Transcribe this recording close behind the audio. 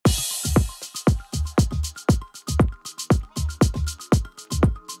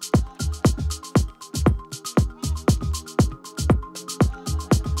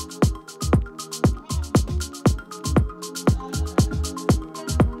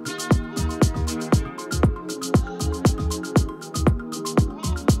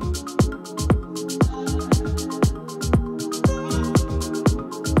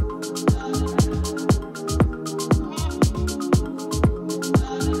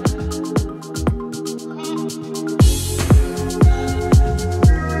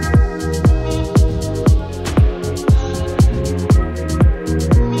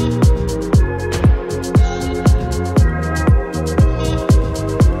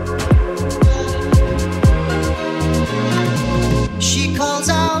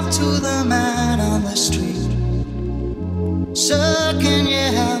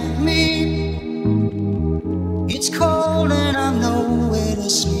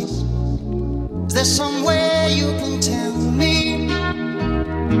there's somewhere you can tell me.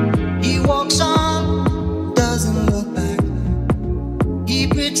 He walks on, doesn't look back. He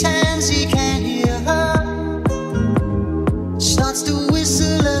pretends he can't hear her. Starts to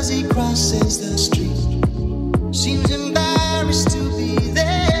whistle as he crosses the street. Seems embarrassed to be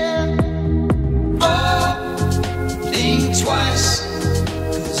there. Oh, think twice,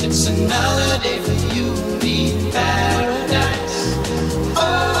 'cause it's another day for you and me in paradise.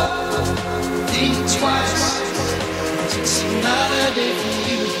 Oh, think twice, 'cause it's another day for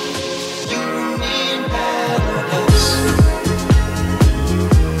you and me in paradise.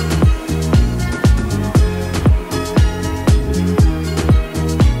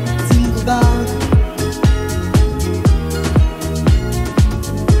 Think about it.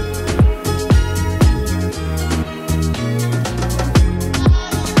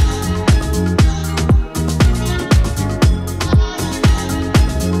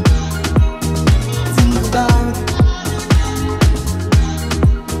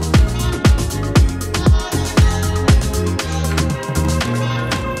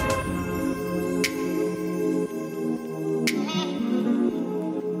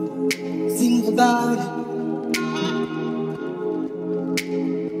 Think about it.